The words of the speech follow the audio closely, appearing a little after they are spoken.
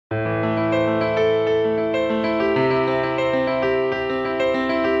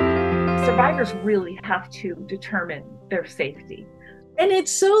doctors really have to determine their safety. And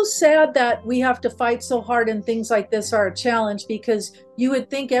it's so sad that we have to fight so hard and things like this are a challenge, because you would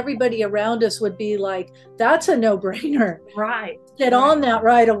think everybody around us would be like, that's a no-brainer. Right. Get on that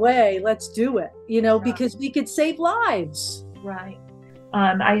right away. Let's do it, Right. because we could save lives. Right.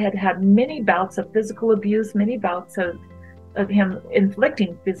 I had many bouts of physical abuse, many bouts of him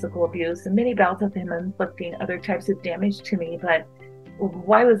inflicting physical abuse, and many bouts of him inflicting other types of damage to me. But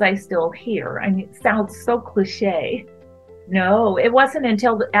why was I still here? I mean, it sounds so cliche. No, it wasn't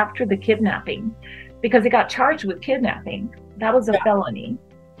until after the kidnapping, because he got charged with kidnapping. That was a felony.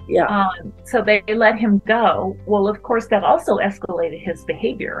 Yeah. So they let him go. Well, of course, that also escalated his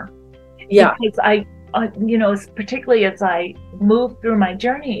behavior. Yeah. Because particularly as I moved through my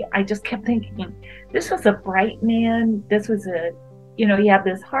journey, I just kept thinking, this was a bright man. This was he had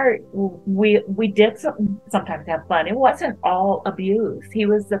this heart. We did sometimes have fun. It wasn't all abuse. He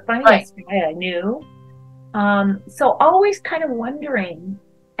was the funniest guy I knew. So always kind of wondering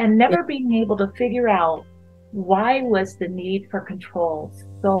and never being able to figure out, why was the need for control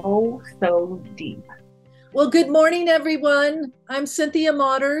so deep? Well, good morning, everyone. I'm Cynthia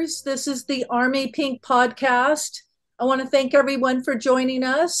Modders. This is the ArmyPink podcast. I want to thank everyone for joining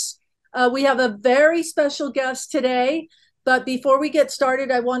us. We have a very special guest today. But before we get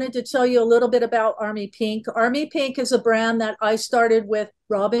started, I wanted to tell you a little bit about ArmyPink. ArmyPink is a brand that I started with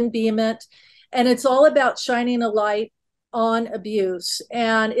Robin Beament, and it's all about shining a light on abuse.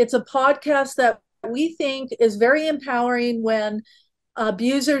 And it's a podcast that we think is very empowering when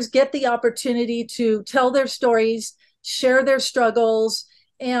abusers get the opportunity to tell their stories, share their struggles,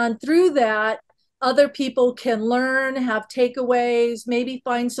 and through that, other people can learn, have takeaways, maybe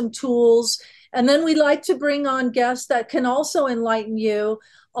find some tools. And then we like to bring on guests that can also enlighten you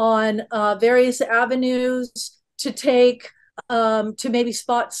on various avenues to take to maybe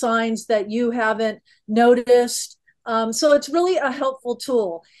spot signs that you haven't noticed. So it's really a helpful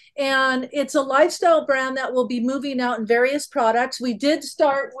tool. And it's a lifestyle brand that will be moving out in various products. We did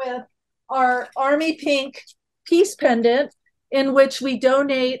start with our ArmyPink Peace Pendant, in which we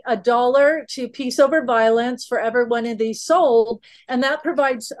donate $1 to Peace Over Violence for every one of these sold. And that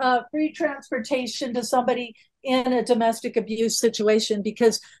provides free transportation to somebody in a domestic abuse situation,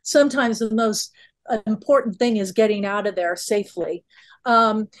 because sometimes the most important thing is getting out of there safely.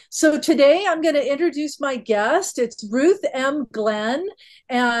 So today I'm going to introduce my guest. It's Ruth M. Glenn,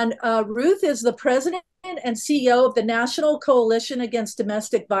 and Ruth is the president and CEO of the National Coalition Against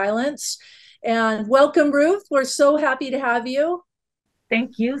Domestic Violence. And welcome, Ruth. We're so happy to have you.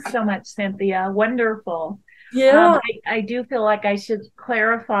 Thank you so much, Cynthia. Wonderful. Yeah. I do feel like I should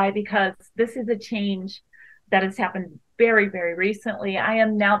clarify, because this is a change that has happened very, very recently. I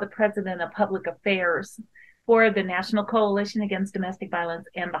am now the president of public affairs for the National Coalition Against Domestic Violence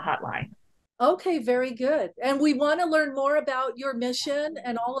and the hotline. Okay, very good. And we want to learn more about your mission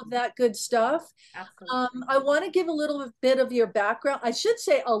and all of that good stuff. Absolutely. I want to give a little bit of your background. I should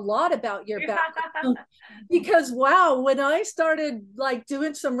say a lot about your background, because wow, when I started like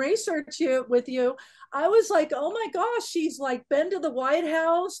doing some research with you, I was like, oh my gosh, she's like been to the White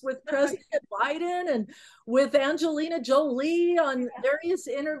House with President Biden and with Angelina Jolie on various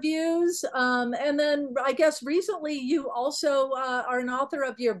interviews. And then I guess recently you also are an author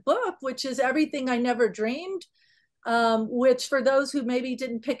of your book, which is Everything I Never Dreamed, which for those who maybe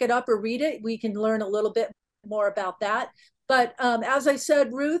didn't pick it up or read it, we can learn a little bit more about that. But as I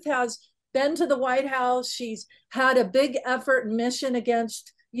said, Ruth has been to the White House. She's had a big effort and mission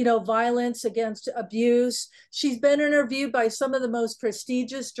against violence, against abuse. She's been interviewed by some of the most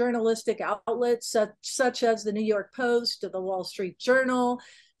prestigious journalistic outlets, such as the New York Post, the Wall Street Journal,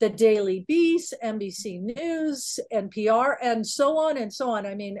 the Daily Beast, NBC News, NPR, and so on and so on.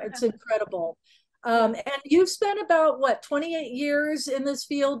 I mean, it's incredible. And you've spent about, 28 years in this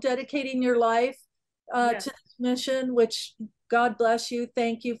field, dedicating your life to this mission, which God bless you.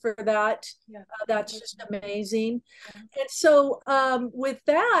 Thank you for that. That's just amazing. And so with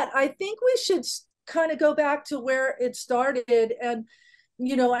that, I think we should kind of go back to where it started. And,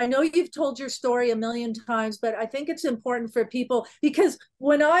 I know you've told your story a million times, but I think it's important for people, because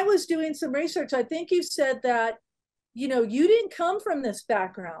when I was doing some research, I think you said that, you didn't come from this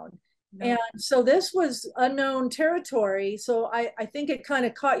background. No. And so this was unknown territory. So I think it kind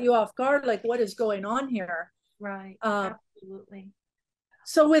of caught you off guard, like, what is going on here? Right. Absolutely.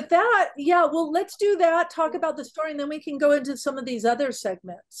 So with that, well, let's do that, talk about the story, and then we can go into some of these other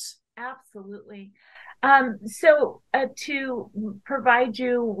segments. Absolutely. So to provide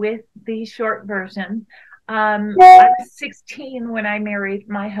you with the short version, I was 16 when I married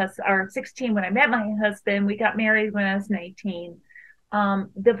my husband, or 16 when I met my husband. We got married when I was 19.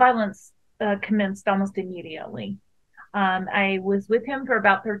 The violence commenced almost immediately. I was with him for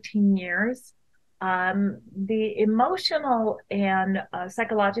about 13 years. The emotional and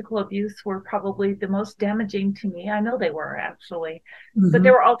psychological abuse were probably the most damaging to me. I know they were actually, but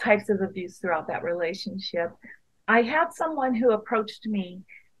there were all types of abuse throughout that relationship. I had someone who approached me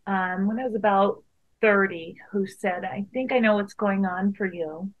when I was about 30 who said, I think I know what's going on for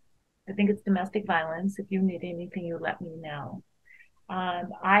you. I think it's domestic violence. If you need anything, you let me know.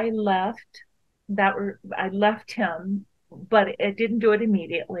 I left him, but it didn't do it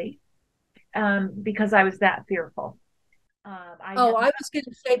immediately because I was that fearful. I was going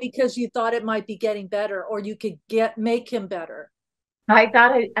to say because you thought it might be getting better, or you could make him better. I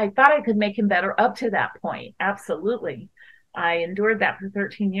thought I could make him better up to that point. Absolutely. I endured that for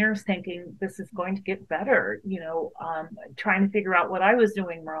 13 years thinking this is going to get better, trying to figure out what I was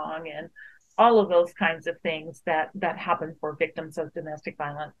doing wrong and all of those kinds of things that happen for victims of domestic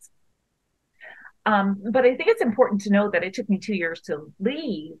violence. But I think it's important to know that it took me 2 years to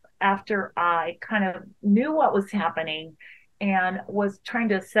leave after I kind of knew what was happening and was trying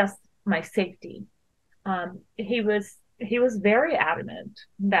to assess my safety. He was very adamant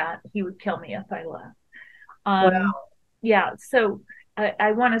that he would kill me if I left. Wow. Yeah, so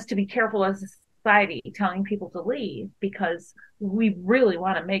I want us to be careful as a society telling people to leave because we really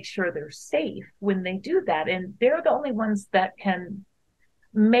want to make sure they're safe when they do that. And they're the only ones that can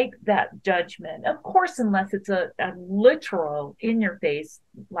make that judgment. Of course, unless it's a literal in-your-face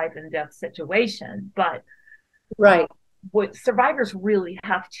life and death situation. But right, what survivors really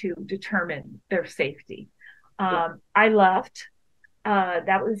have to determine their safety. I left.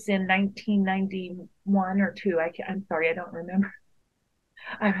 That was in 1991 or two. I'm sorry, I don't remember.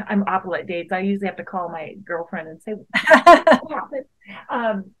 I'm awful at dates. I usually have to call my girlfriend and say what happened.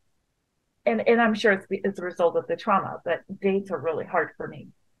 And I'm sure it's a result of the trauma, but dates are really hard for me.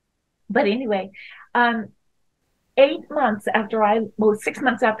 But anyway, 6 months after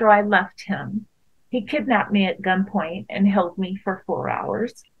I left him, he kidnapped me at gunpoint and held me for 4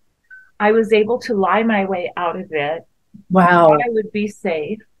 hours. I was able to lie my way out of it. Wow. I would be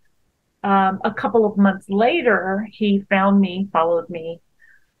safe. A couple of months later, he found me, followed me,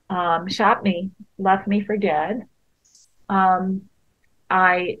 shot me, left me for dead.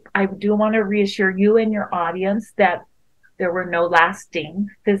 I do want to reassure you and your audience that there were no lasting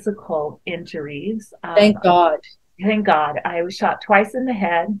physical injuries. Thank God. Thank God. I was shot twice in the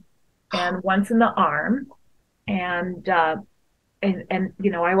head and once in the arm. And I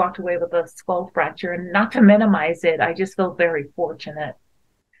walked away with a skull fracture. And not to minimize it, I just feel very fortunate.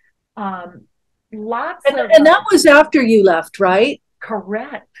 And that was after you left, right?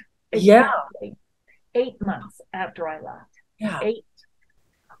 Correct. Exactly. Yeah. 8 months after I left. Yeah. 8.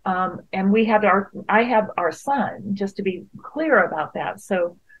 And I have our son, just to be clear about that.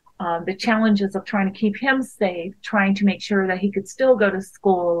 So the challenges of trying to keep him safe, trying to make sure that he could still go to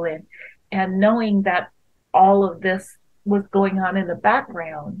school and knowing that all of this was going on in the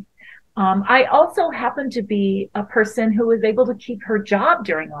background. I also happened to be a person who was able to keep her job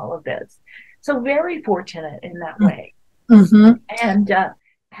during all of this. So very fortunate in that way. Mm-hmm. And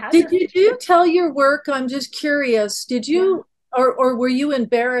did you tell your work? I'm just curious. Did you, or were you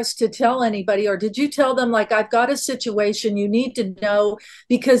embarrassed to tell anybody, or did you tell them like, I've got a situation you need to know,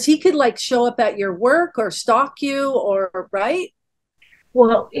 because he could like show up at your work or stalk you or right?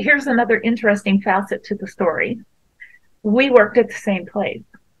 Well, here's another interesting facet to the story. We worked at the same place.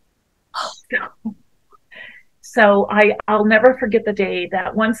 So I'll never forget the day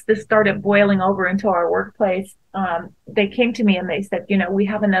that once this started boiling over into our workplace, they came to me and they said, we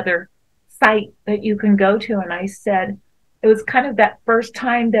have another site that you can go to. And I said, it was kind of that first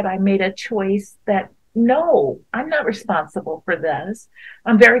time that I made a choice that, no, I'm not responsible for this.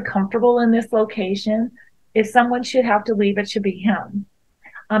 I'm very comfortable in this location. If someone should have to leave, it should be him.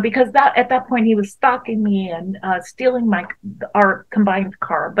 Because at that point he was stalking me and stealing our combined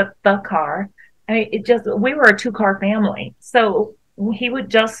car, but the car. We were a 2-car family, so he would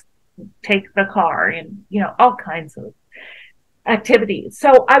just take the car and all kinds of activities.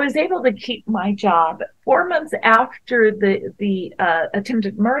 So I was able to keep my job. 4 months after the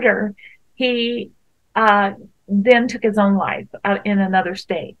attempted murder, he then took his own life in another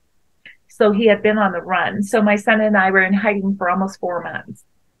state. So he had been on the run. So my son and I were in hiding for almost 4 months.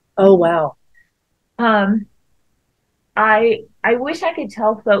 Oh, wow. I wish I could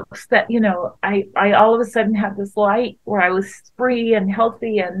tell folks that, I all of a sudden had this light where I was free and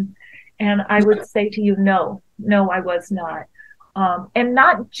healthy and I would say to you, no, I was not. And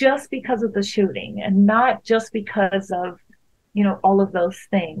not just because of the shooting and not just because of, all of those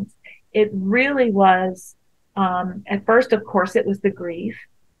things. It really was, at first, of course, it was the grief.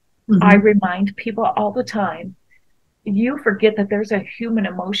 I remind people all the time, you forget that there's a human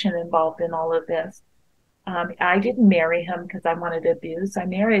emotion involved in all of this. I didn't marry him because I wanted abuse. I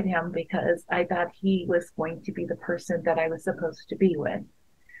married him because I thought he was going to be the person that I was supposed to be with.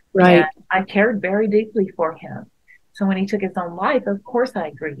 Right. And I cared very deeply for him. So when he took his own life, of course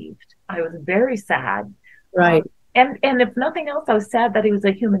I grieved. I was very sad. Right. And if nothing else, I was sad that he was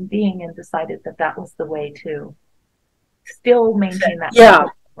a human being and decided that that was the way to still maintain that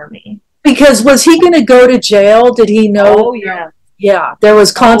for me. Because was he going to go to jail? Did he know? Oh, yeah. Yeah, there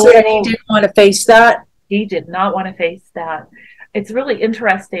was constant, and he didn't want to face that. He did not want to face that. It's really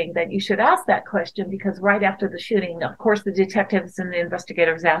interesting that you should ask that question, because right after the shooting, of course, the detectives and the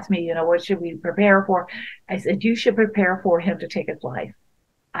investigators asked me, you know, what should we prepare for? I said, you should prepare for him to take his life.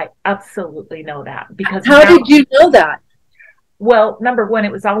 I absolutely know that. Because how did you know that? Well, number one,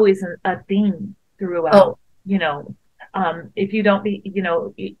 it was always a theme throughout, you know, if you don't be, you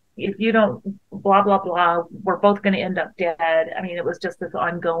know, if you don't blah, blah, blah, we're both going to end up dead. I mean, it was just this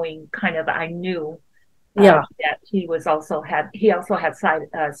ongoing kind of, I knew that he also had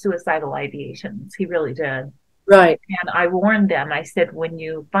suicidal ideations. He really did. Right. And I warned them. I said, when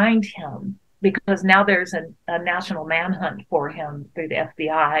you find him, because now there's a national manhunt for him through the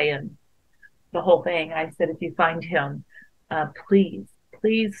FBI and the whole thing. I said, if you find him, please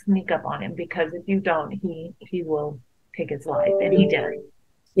sneak up on him, because if you don't, he will take his life. And he did.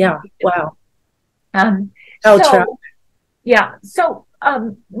 Yeah. Wow. So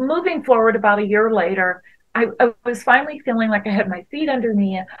moving forward, about a year later, I was finally feeling like I had my feet under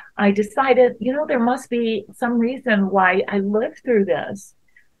me. I decided, you know, there must be some reason why I lived through this.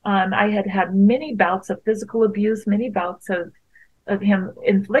 I had had many bouts of physical abuse, many bouts of him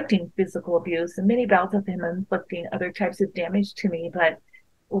inflicting physical abuse, and many bouts of him inflicting other types of damage to me. But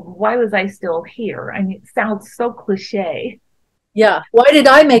why was I still here? I mean, it sounds so cliche. Yeah. Why did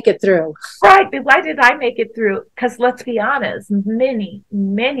I make it through? Right. Why did I make it through? Because let's be honest, many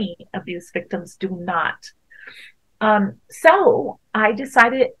abuse victims do not. So I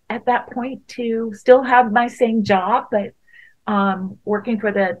decided at that point to still have my same job, but working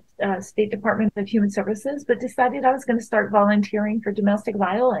for the State Department of Human Services, but decided I was going to start volunteering for domestic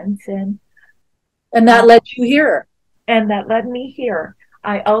violence. And that led you here. And that led me here.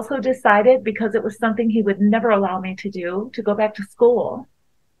 I also decided, because it was something he would never allow me to do, to go back to school.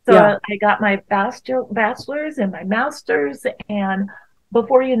 So I got my bachelor's and my master's. And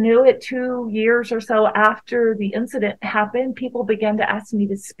before you knew it, 2 years or so after the incident happened, people began to ask me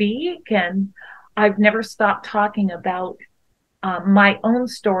to speak. And I've never stopped talking about my own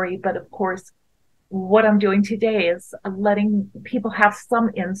story. But of course, what I'm doing today is letting people have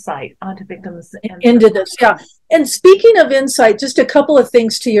some insight onto victims into this. Yeah. And speaking of insight, just a couple of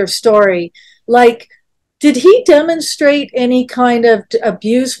things to your story. Like, did he demonstrate any kind of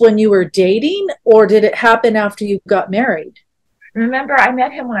abuse when you were dating, or did it happen after you got married? Remember, I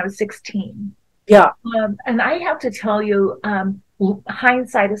met him when I was 16. Yeah. And I have to tell you,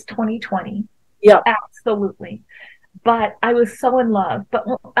 hindsight is 20/20. Yeah. Absolutely. But I was so in love. But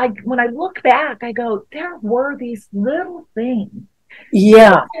when I look back, I go, there were these little things.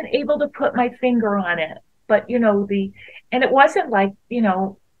 Yeah. I wasn't able to put my finger on it. But, you know, and it wasn't like, you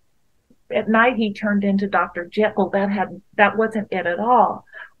know, at night he turned into Dr. Jekyll. That wasn't it at all.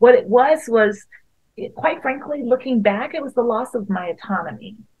 What it was, quite frankly, looking back, it was the loss of my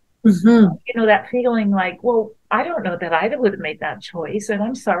autonomy. You know, that feeling like, well, I don't know that I would have made that choice. And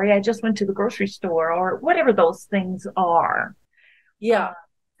I'm sorry, I just went to the grocery store, or whatever those things are. Yeah.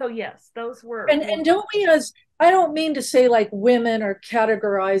 So yes, those were. And don't we, I don't mean to say like women or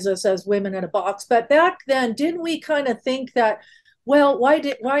categorize us as women in a box, but back then, didn't we kind of think that, well, why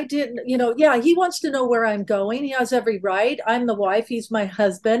didn't, you know, yeah, he wants to know where I'm going. He has every right. I'm the wife. He's my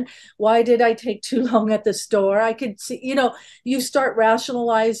husband. Why did I take too long at the store? I could see, you know, you start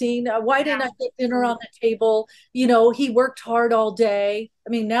rationalizing. Why didn't I get dinner on the table? You know, he worked hard all day. I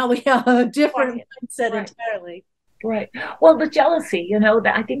mean, now we have a different mindset entirely. Right. Well, the jealousy, you know,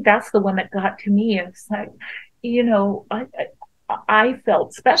 I think that's the one that got to me. It's like, you know, I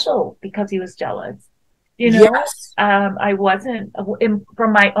felt special because he was jealous. You know, yes. I wasn't,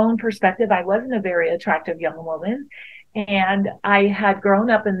 from my own perspective, I wasn't a very attractive young woman. And I had grown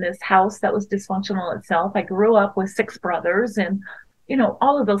up in this house that was dysfunctional itself. I grew up with 6 brothers and, you know,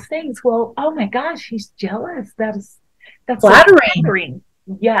 all of those things. Well, oh my gosh, he's jealous. That's flattering.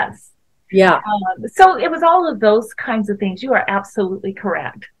 Yes. Yeah. So it was all of those kinds of things. You are absolutely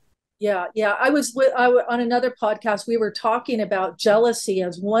correct. Yeah. Yeah. I was on another podcast. We were talking about jealousy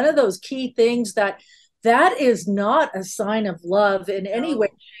as one of those key things that that is not a sign of love in any way,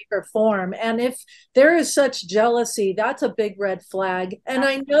 No. shape, or form. And if there is such jealousy, that's a big red flag. And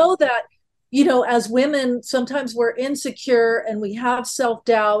I know Absolutely. that, as women, sometimes we're insecure and we have self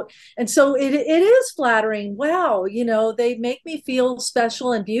doubt. And so it is flattering. Wow, they make me feel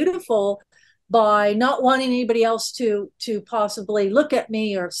special and beautiful by not wanting anybody else to possibly look at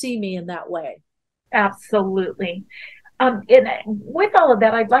me or see me in that way. Absolutely. And with all of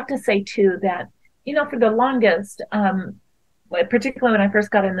that, I'd like to say too that, for the longest, particularly when I first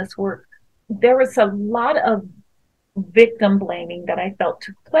got in this work, there was a lot of victim blaming that I felt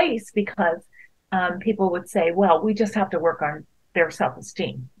took place because people would say, well, we just have to work on their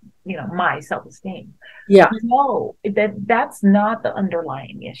self-esteem, my self-esteem. Yeah. No, that's not the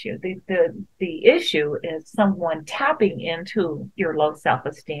underlying issue. The issue is someone tapping into your low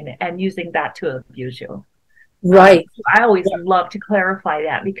self-esteem and using that to abuse you. Right. So I always love to clarify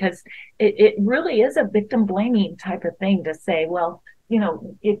that because it really is a victim blaming type of thing to say, well,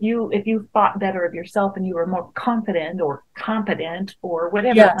 if you thought better of yourself and you were more confident or competent or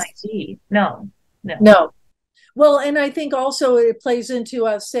whatever it might Yes. be, no, no, No. Well, and I think also it plays into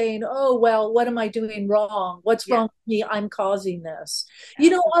us saying, oh, well, what am I doing wrong? What's yeah, wrong with me? I'm causing this.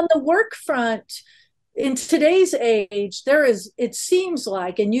 absolutely, On the work front, in today's age, it seems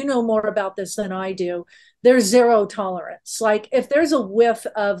like, and you know more about this than I do, there's zero tolerance. Like if there's a whiff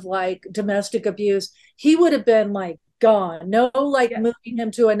of like domestic abuse, he would have been like gone. No, like yeah. moving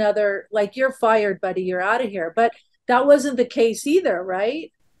him to another, like you're fired, buddy, you're out of here. But that wasn't the case either,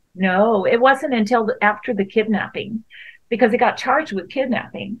 right? No, it wasn't until after the kidnapping, because he got charged with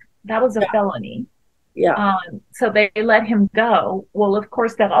kidnapping. That was a Yeah. felony. Yeah. So they let him go. Well, of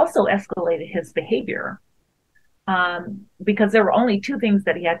course, that also escalated his behavior because there were only two things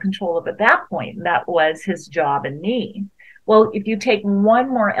that he had control of at that point. And that was his job and me. Well, if you take one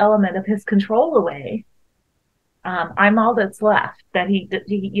more element of his control away, I'm all that's left that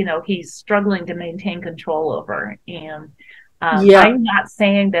he's struggling to maintain control over. And Yeah. I'm not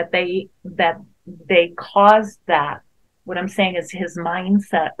saying that they caused that. What I'm saying is his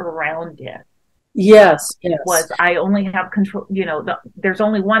mindset around it Yes. Yes. was I only have control. There's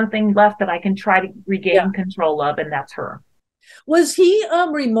only one thing left that I can try to Yeah. regain control of, and that's her. Was he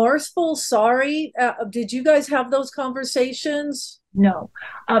remorseful? Sorry. Did you guys have those conversations? No.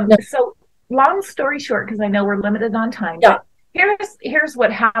 No. So long story short, because I know we're limited on time, Yeah. but here's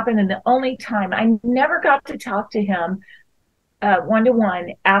what happened, and the only time I never got to talk to him one to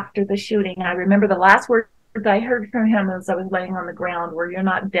one after the shooting. I remember the last words I heard from him as I was laying on the ground were, "You're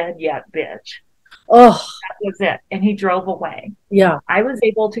not dead yet, bitch." Oh, That was it. And he drove away. yeah. I was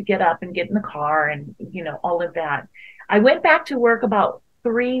able to get up and get in the car and, all of that. I went back to work about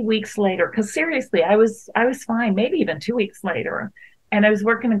 3 weeks later because seriously, I was fine, maybe even 2 weeks later. And I was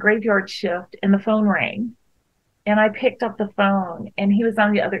working a graveyard shift and the phone rang. And I picked up the phone and he was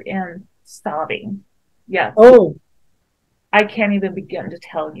on the other end sobbing. Yes, Oh, I can't even begin to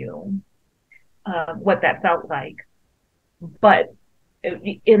tell you what that felt like. But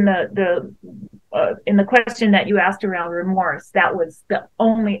in the question that you asked around remorse, that was the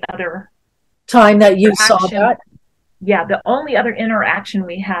only other time that you saw interaction. that. Yeah, the only other interaction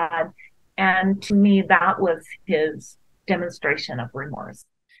we had, and to me, that was his demonstration of remorse.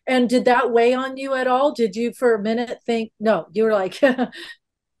 And did that weigh on you at all? Did you for a minute think, no, you were like,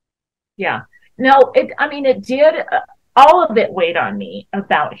 Yeah, no, I mean, it did. All of it weighed on me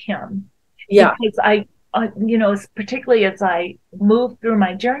about him yeah, because particularly as I moved through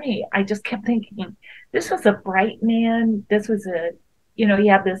my journey, I just kept thinking, this was a bright man. This was he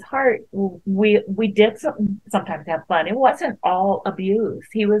had this heart. We did sometimes have fun. It wasn't all abuse.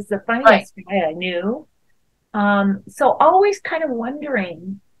 He was the right. funniest guy I knew. So always kind of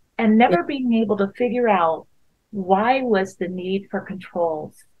wondering and Yeah, never being able to figure out why was the need for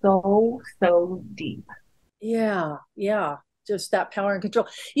control so deep. yeah, yeah. Just that power and control.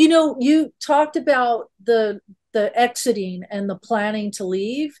 You talked about the exiting and the planning to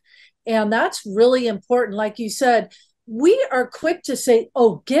leave, and that's really important. Like you said, we are quick to say,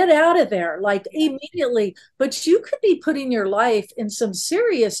 "Oh, get out of there," like immediately, but you could be putting your life in some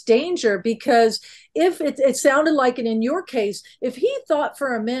serious danger because if it sounded like it in your case, if he thought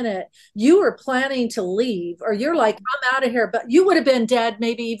for a minute you were planning to leave, or you're like, "I'm out of here," but you would have been dead,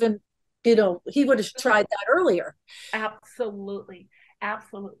 maybe even, he would have tried that earlier. Absolutely.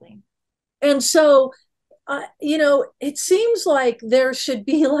 Absolutely. And so, it seems like there should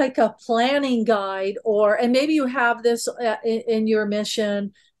be like a planning guide, and maybe you have this in your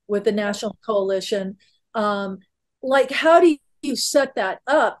mission with the National Coalition. Um, like, how do you set that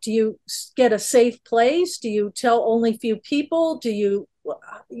up? Do you get a safe place? Do you tell only few people? Do you,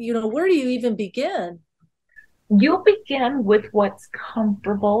 where do you even begin? you begin with what's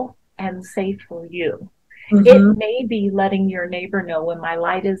comfortable and safe for you. It Mm-hmm. may be letting your neighbor know when my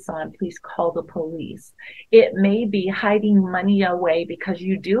light is on, please call the police. It may be hiding money away because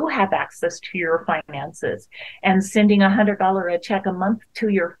you do have access to your finances and sending $100 a check a month to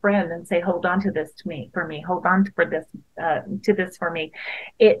your friend and say, hold on to this to me for me, hold on for this to this for me.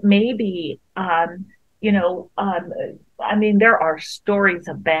 It may be, you know, I mean, there are stories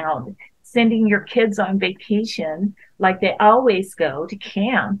abound. Sending your kids on vacation like they always go to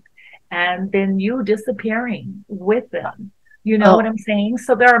camp and then you disappearing with them. You know Oh, what I'm saying?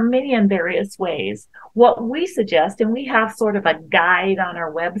 So there are many and various ways. What we suggest, and we have sort of a guide on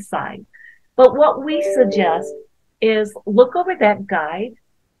our website, but what we suggest is look over that guide,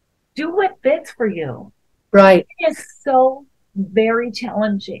 do what fits for you. right. It is so very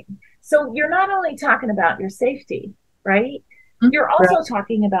challenging. So you're not only talking about your safety, right? You're Right. also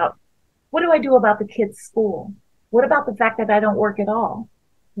talking about what do I do about the kids' school? What about the fact that I don't work at all?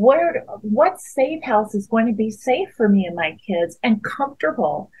 What safe house is going to be safe for me and my kids and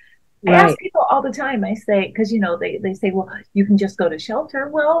comfortable? I ask Right. people all the time, I say, because you know, they say, well, you can just go to shelter.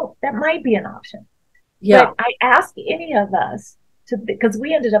 Well, that might be an option. Yeah. But I ask any of us to, because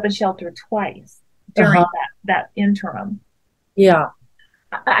we ended up in shelter twice during Uh-huh. that interim. Yeah.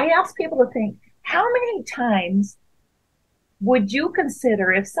 I ask people to think, how many times would you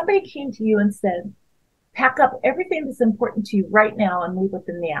consider if somebody came to you and said, pack up everything that's important to you right now and leave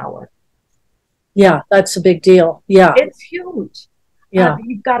within the hour? Yeah. That's a big deal. Yeah. It's huge. Yeah.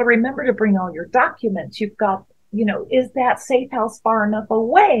 You've got to remember to bring all your documents. You've got, you know, is that safe house far enough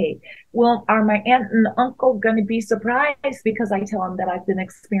away? Well, are my aunt and uncle going to be surprised because I tell them that I've been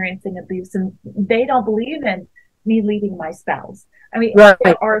experiencing abuse and they don't believe in me leaving my spouse? I mean, Right.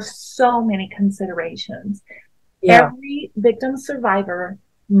 there are so many considerations. Yeah. Every victim survivor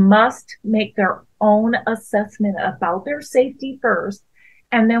must make their own assessment about their safety first.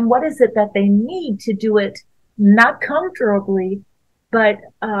 And then what is it that they need to do it not comfortably, but,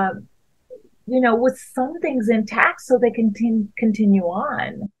 you know, with some things intact so they can continue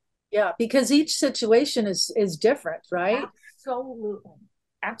on. Yeah. Because each situation is different, right? Absolutely.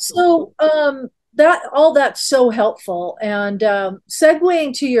 Absolutely. So that all that's so helpful. And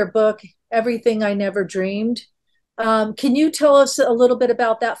segueing to your book, Everything I Never Dreamed, can you tell us a little bit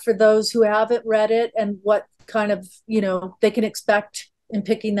about that for those who haven't read it and what kind of, they can expect in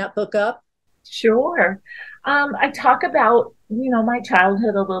picking that book up? Sure. I talk about, you know, my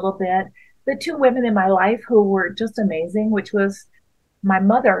childhood a little bit. The two women in my life who were just amazing, which was my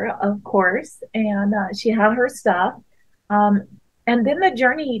mother, of course, and she had her stuff. Um, and then the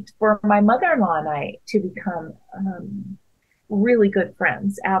journey for my mother-in-law and I to become really good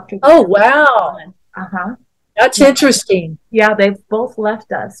friends after the Oh, divorce. wow. Uh-huh. That's Yeah, interesting. yeah, they've both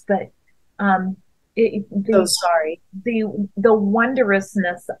left us, but um, So sorry. the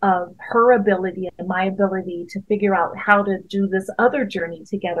wondrousness of her ability and my ability to figure out how to do this other journey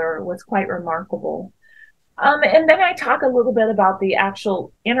together was quite remarkable. And then I talk a little bit about the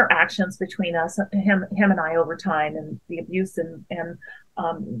actual interactions between us, him and I over time, and the abuse and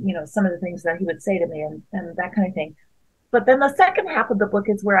you know, some of the things that he would say to me and that kind of thing. But then the second half of the book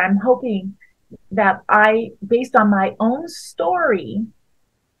is where I'm hoping that I, based on my own story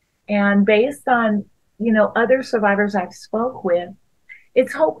and based on, you know, other survivors I've spoke with,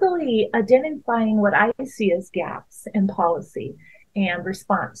 it's hopefully identifying what I see as gaps in policy and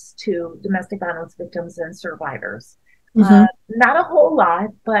response to domestic violence victims and survivors. Mm-hmm. Not a whole lot,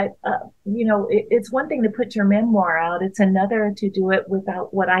 but you know, it's one thing to put your memoir out. It's another to do it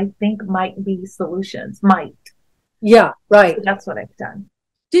without what I think might be solutions. Might. Yeah, right. So that's what I've done.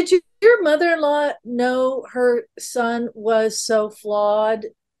 Did your mother-in-law know her son was so flawed?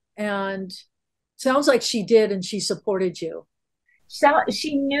 And sounds like she did, and she supported you. So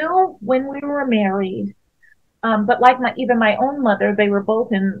she knew when we were married, but like even my own mother, they were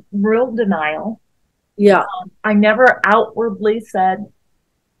both in real denial. Yeah, I never outwardly said,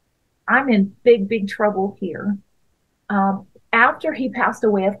 I'm in big trouble here. After he passed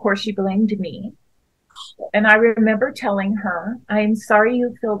away, of course, she blamed me. And I remember telling her, I'm sorry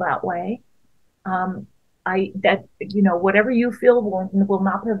you feel that way. That, you know, whatever you feel will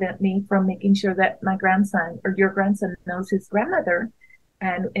not prevent me from making sure that my grandson or your grandson knows his grandmother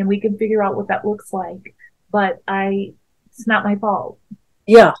and we can figure out what that looks like. But it's not my fault.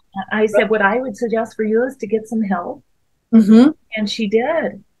 yeah. I said, what I would suggest for you is to get some help. Mm-hmm. And she did.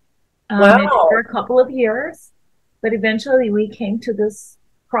 It took her Wow. a couple of years, but eventually we came to this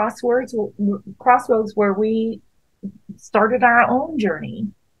crossroads where we started our own journey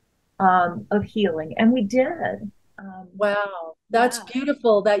of healing, and we did. Wow, that's Yeah.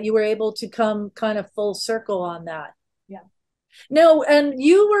 beautiful that you were able to come kind of full circle on that. Yeah. No, and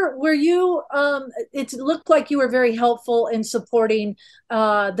were you it looked like you were very helpful in supporting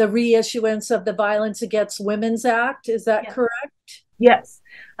the reissuance of the Violence Against Women's Act. Is that Yeah. correct? Yes.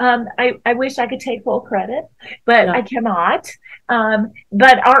 I wish I could take full credit, but Yeah. I cannot.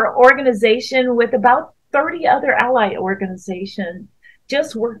 But our organization, with about 30 other ally organizations,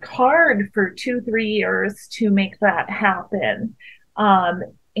 just worked hard for 2, 3 years to make that happen. And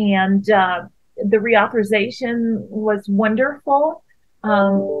the reauthorization was wonderful.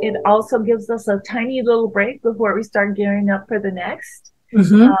 It also gives us a tiny little break before we start gearing up for the next.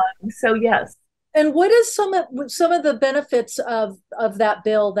 Mm-hmm. So, yes. And what is some of the benefits of that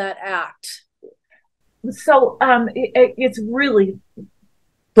bill, that act? So it's really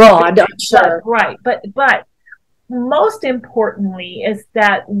Broad, I'm sure. right, but most importantly is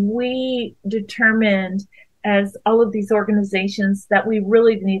that we determined, as all of these organizations, that we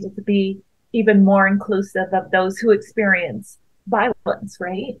really needed to be even more inclusive of those who experience violence,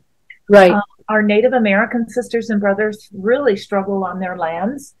 right? Right. Our Native American sisters and brothers really struggle on their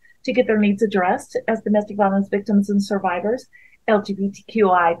lands to get their needs addressed as domestic violence victims and survivors.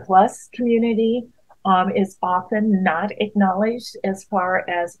 LGBTQI plus community is often not acknowledged, as far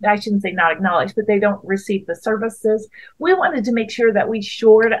as, I shouldn't say not acknowledged, but they don't receive the services. We wanted to make sure that we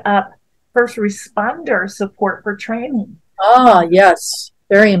shored up first responder support for training. Ah, yes,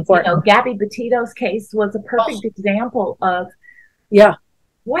 very important. You know, Gabby Petito's case was a perfect example of, yeah,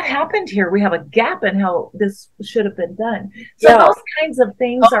 what happened here? We have a gap in how this should have been done. So those kinds of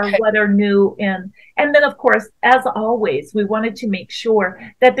things are what are new. And then, of course, as always, we wanted to make sure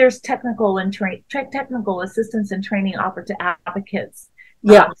that there's technical assistance and training offered to advocates,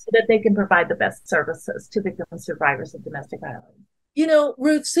 so that they can provide the best services to victims and survivors of domestic violence. You know,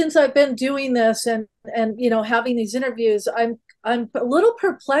 Ruth, since I've been doing this and having these interviews, I'm a little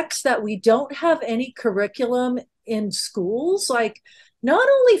perplexed that we don't have any curriculum in schools, like not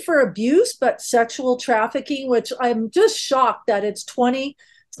only for abuse, but sexual trafficking, which I'm just shocked that it's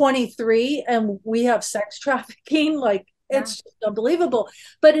 2023 and we have sex trafficking. Like, it's just unbelievable.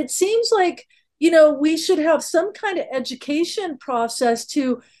 But it seems like, we should have some kind of education process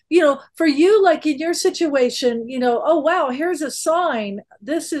to, for you, like in your situation, oh, wow, here's a sign.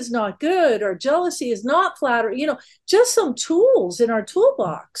 This is not good, or jealousy is not flattering, just some tools in our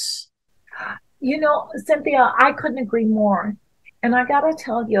toolbox. Cynthia, I couldn't agree more. And I got to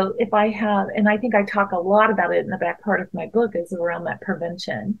tell you, if I have, and I think I talk a lot about it in the back part of my book, is around that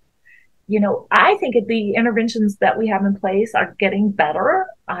prevention. I think the interventions that we have in place are getting better.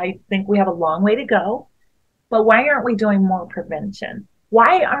 I think we have a long way to go. But why aren't we doing more prevention?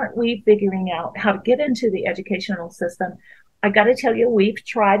 Why aren't we figuring out how to get into the educational system? I got to tell you, we've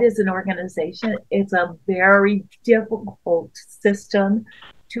tried as an organization. It's a very difficult system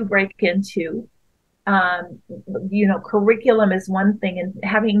to break into. Curriculum is one thing, and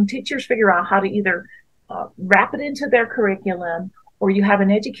having teachers figure out how to either wrap it into their curriculum, or you have an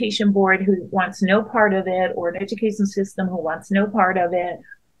education board who wants no part of it, or an education system who wants no part of it,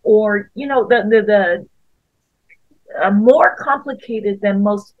 or the more complicated than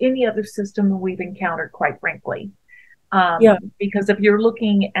most any other system we've encountered, quite frankly. Because if you're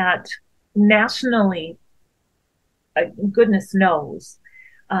looking at nationally, goodness knows.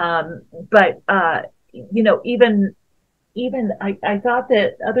 But even I thought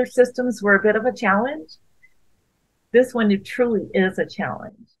that other systems were a bit of a challenge. This one, it truly is a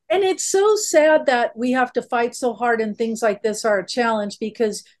challenge. And it's so sad that we have to fight so hard and things like this are a challenge,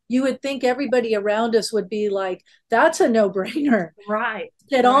 because you would think everybody around us would be like, that's a no-brainer. Right.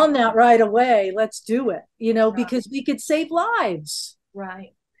 Get on that right away. Let's do it, because we could save lives.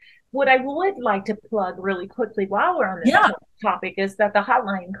 Right. What I would like to plug really quickly while we're on this topic is that the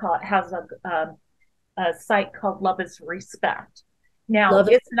hotline has a site called Love is Respect. Now,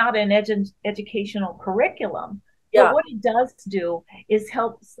 it's not an educational curriculum, but what it does do is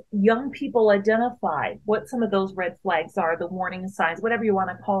helps young people identify what some of those red flags are, the warning signs, whatever you want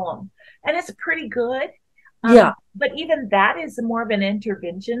to call them. And it's pretty good. But even that is more of an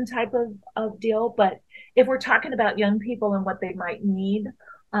intervention type of deal. But if we're talking about young people and what they might need,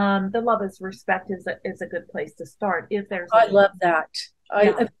 the Love is Respect is a good place to start. If there's, I love that.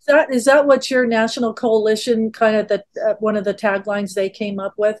 Is that what your national coalition kind of one of the taglines they came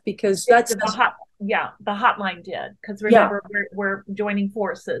up with? Because that's the hotline did. Because remember, we're joining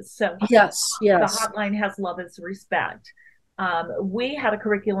forces. So yes, the hotline has Love is Respect. We had a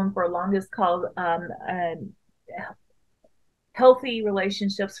curriculum for longest called Healthy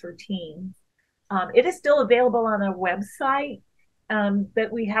Relationships for Teens. It is still available on our website.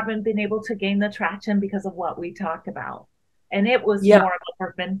 but we haven't been able to gain the traction because of what we talked about. And it was more of a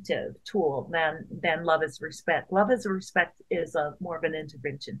preventive tool than Love is Respect. Love is Respect is more of an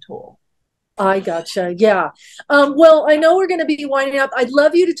intervention tool. I gotcha. Yeah. Well, I know we're going to be winding up. I'd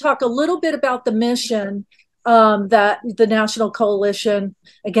love you to talk a little bit about the mission that the National Coalition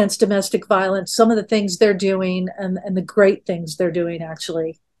Against Domestic Violence, some of the things they're doing and the great things they're doing,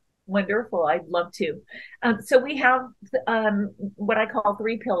 actually. Wonderful. I'd love to. So we have what I call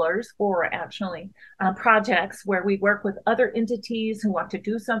 3 pillars, 4 actually, projects where we work with other entities who want to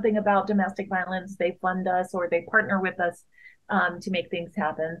do something about domestic violence. They fund us or they partner with us to make things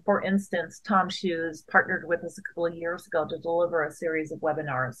happen. For instance, Tom Shoes partnered with us a couple of years ago to deliver a series of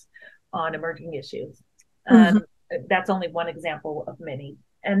webinars on emerging issues. That's only one example of many.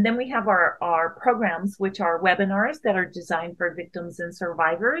 And then we have our programs, which are webinars that are designed for victims and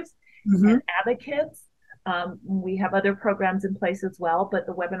survivors and advocates. We have other programs in place as well, but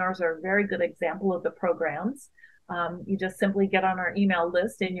the webinars are a very good example of the programs. You just simply get on our email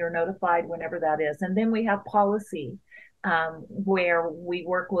list and you're notified whenever that is. And then we have policy, where we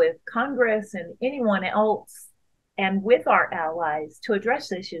work with Congress and anyone else and with our allies to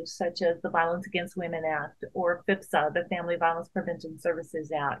address issues such as the Violence Against Women Act or FIPSA, the Family Violence Prevention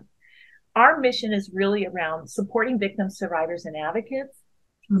Services Act. Our mission is really around supporting victims, survivors, and advocates,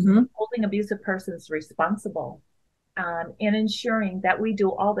 holding abusive persons responsible, and ensuring that we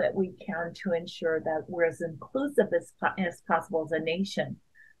do all that we can to ensure that we're as inclusive as possible as a nation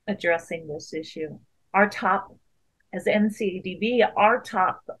addressing this issue. Our top, as NCADV, our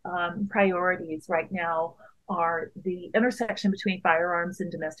top priorities right now are the intersection between firearms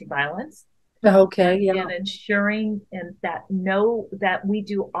and domestic violence. Okay, yeah. And ensuring that we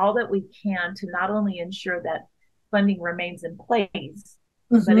do all that we can to not only ensure that funding remains in place,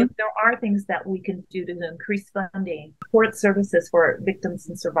 but if there are things that we can do to increase funding, support services for victims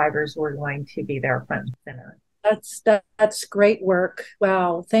and survivors, we're going to be there front and center. That's great work.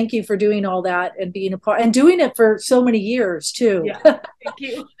 Wow. Thank you for doing all that and being a part and doing it for so many years too. Yeah, thank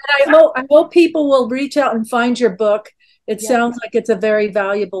you. And I hope people will reach out and find your book. It sounds like it's a very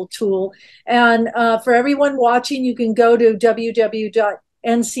valuable tool. And for everyone watching, you can go to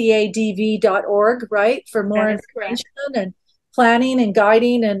www.ncadv.org, right? For more information and planning and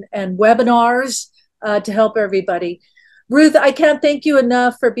guiding and webinars to help everybody. Ruth, I can't thank you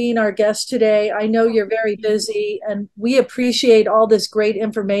enough for being our guest today. I know you're very busy and we appreciate all this great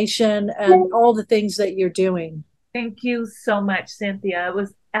information and all the things that you're doing. Thank you so much, Cynthia. It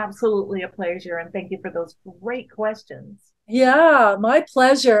was absolutely a pleasure. And thank you for those great questions. Yeah, my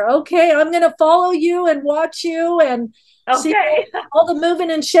pleasure. Okay, I'm going to follow you and watch you and see all the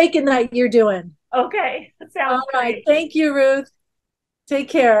moving and shaking that you're doing. Okay, that sounds all right. Thank you, Ruth. Take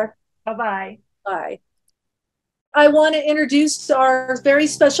care. Bye-bye. Bye. I want to introduce our very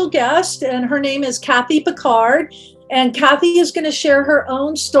special guest, and her name is Kathy Picard. And Kathy is going to share her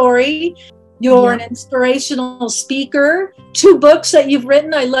own story. You're an inspirational speaker. 2 books that you've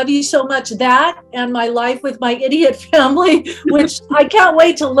written. I love you so much. That and My Life with My Idiot Family, which I can't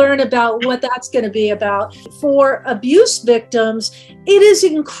wait to learn about what that's going to be about. For abuse victims, it is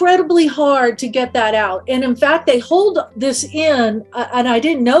incredibly hard to get that out. And in fact, they hold this in, and I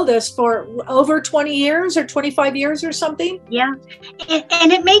didn't know this, for over 20 years or 25 years or something. Yeah.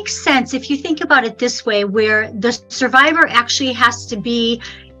 And it makes sense if you think about it this way, where the survivor actually has to be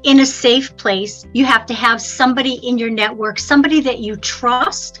in a safe place. You have to have somebody in your network, somebody that you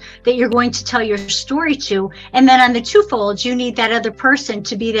trust, that you're going to tell your story to. And then on the twofold, you need that other person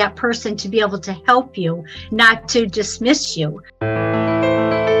to be that person to be able to help you, not to dismiss you.